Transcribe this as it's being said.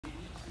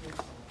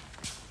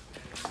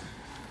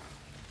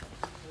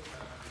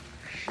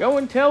Show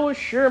and tell with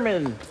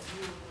Sherman.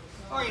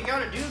 Oh, you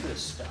gotta do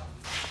this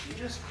stuff. You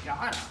just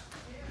gotta.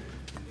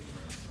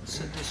 Let's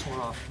set this one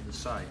off to the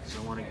side because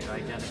I want to get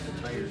identical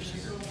tires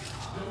here.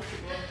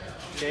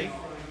 Okay.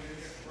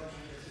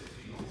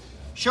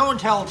 Show and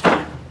tell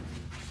time.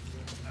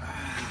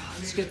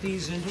 Let's get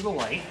these into the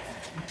light.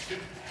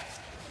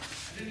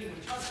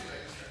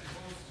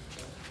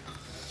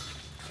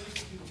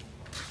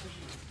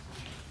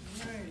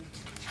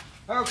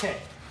 Okay.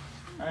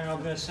 All right,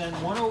 I'm going to send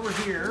one over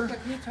here. Looks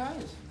like new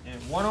tires.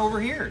 And one over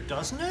here,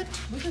 doesn't it?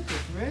 Look at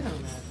this red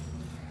on that.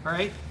 All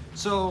right,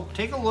 so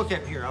take a look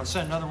at here. I'll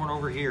send another one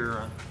over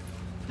here.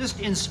 Just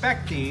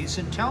inspect these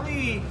and tell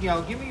me,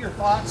 give me your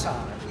thoughts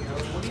on it.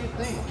 What do you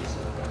think? Does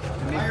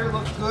the tire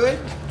look good?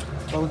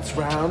 Oh, it's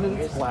round and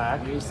it's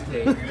black. It's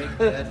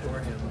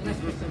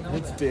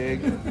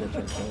big.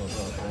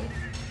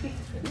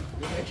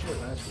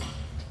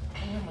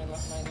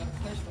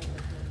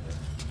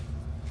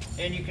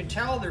 And you can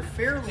tell they're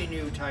fairly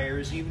new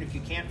tires even if you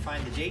can't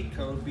find the date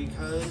code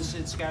because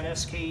it's got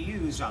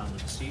SKUs on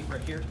them. See right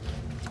here?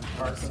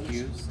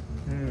 SKUs.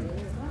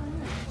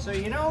 So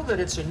you know that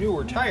it's a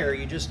newer tire,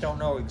 you just don't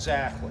know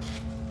exactly.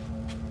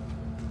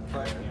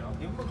 But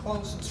give them a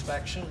close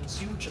inspection and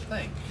see what you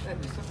think.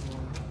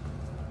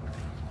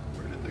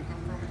 Where did they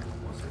come from?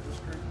 What's that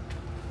district?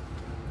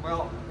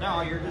 Well,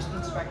 no, you're just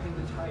inspecting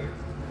the tire.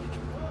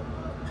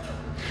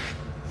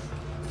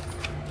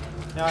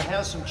 Now it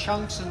has some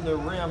chunks in the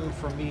rim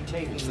from me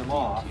taking them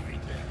off.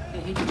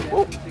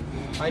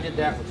 I did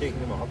that with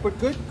taking them off, but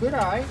good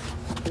eye.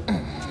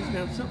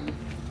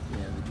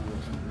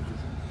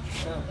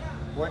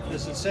 What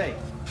does it say?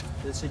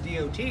 It's a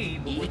DOT,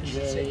 but what does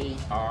it say?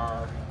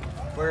 R.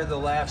 Where are the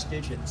last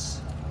digits?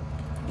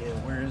 Yeah,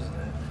 where is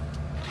that?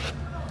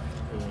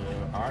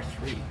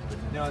 R3.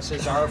 No, it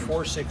says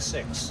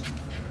R466.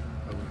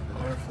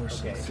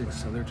 R466.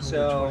 So they're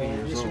So 20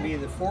 years this would old. be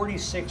the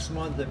 46th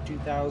month of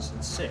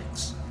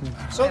 2006.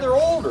 So they're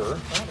older,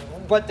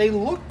 but they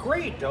look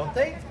great, don't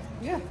they?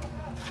 Yeah.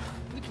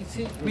 You can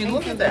see. I mean,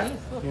 look at that.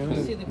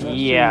 You see the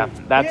Yeah,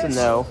 that's Yes. a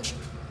no.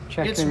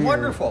 Check It's the mirror.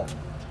 wonderful.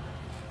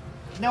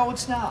 No,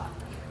 it's not.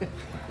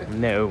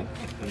 No. No,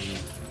 it's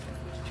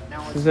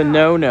It's a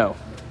no. No.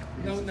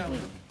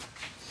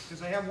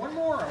 Because I have one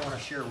more I want to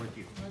share with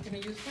you. Not gonna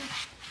use one?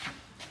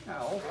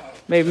 No.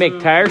 Maybe make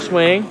tire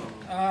swing.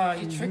 Ah,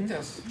 you tricked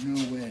us. No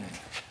way.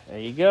 There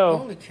you go.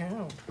 Holy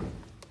cow.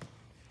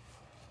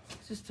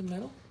 Is this the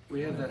metal?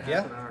 We had that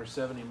Yeah. happen on our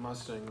 70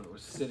 Mustang that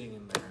was sitting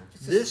in there.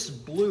 This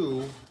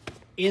blew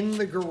in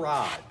the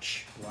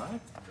garage. What?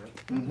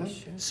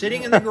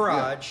 Sitting in the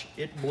garage,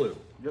 it blew.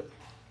 Yep.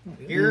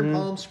 Here in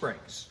Palm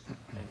Springs.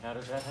 And how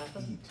does that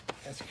happen?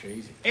 That's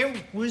crazy.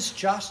 It was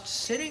just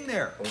sitting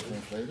there.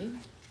 Overinflated?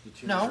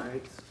 No.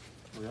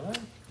 Really?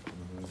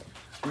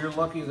 We were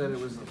lucky that it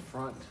was the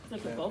front.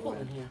 Like a bubble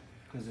in here.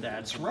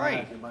 That's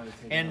right.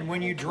 And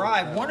when you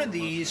drive one of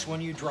these, when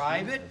you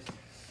drive it,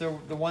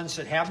 the ones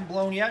that haven't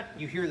blown yet,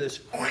 you hear this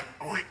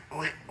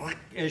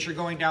as you're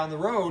going down the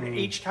road.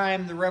 Each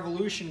time the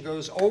revolution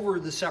goes over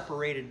the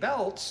separated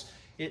belts,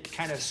 it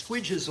kind of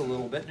squidges a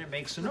little bit and it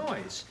makes a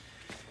noise.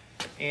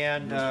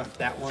 And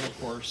that one,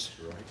 of course.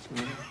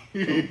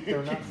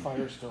 They're not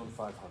Firestone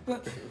 500.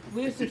 But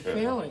where's it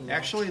failing?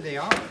 Actually, they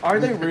are. Are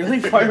they really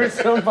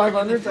Firestone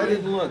 500s? I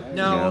didn't look.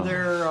 No,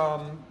 they're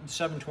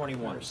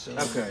 721s.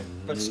 Okay.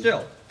 But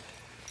still.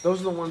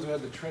 Those are the ones that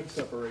had the tread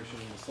separation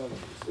in the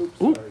 70s.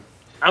 Oops, Oop. sorry.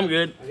 I'm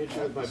good. I hit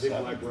you with my big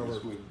black rubber.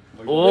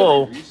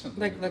 Whoa.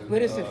 Like where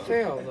does it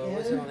fail though?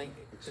 Is it on the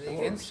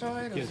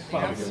inside or is it the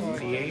outside?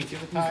 The age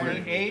of the tire.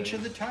 The age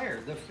of the tire.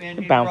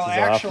 It bounces off, it's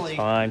actually,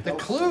 fine. the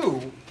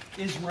clue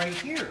is right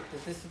here.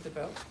 This is the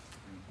belt?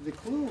 The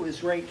clue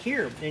is right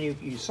here, and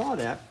you saw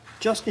that.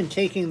 Just in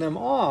taking them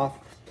off,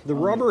 the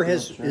rubber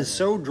is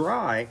so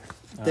dry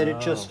that it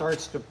just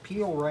starts to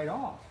peel right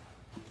off.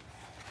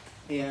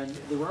 And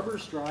the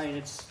rubber's dry, and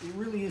it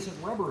really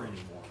isn't rubber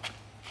anymore.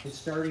 It's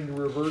starting to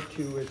revert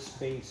to its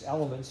base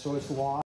elements, so it's lost.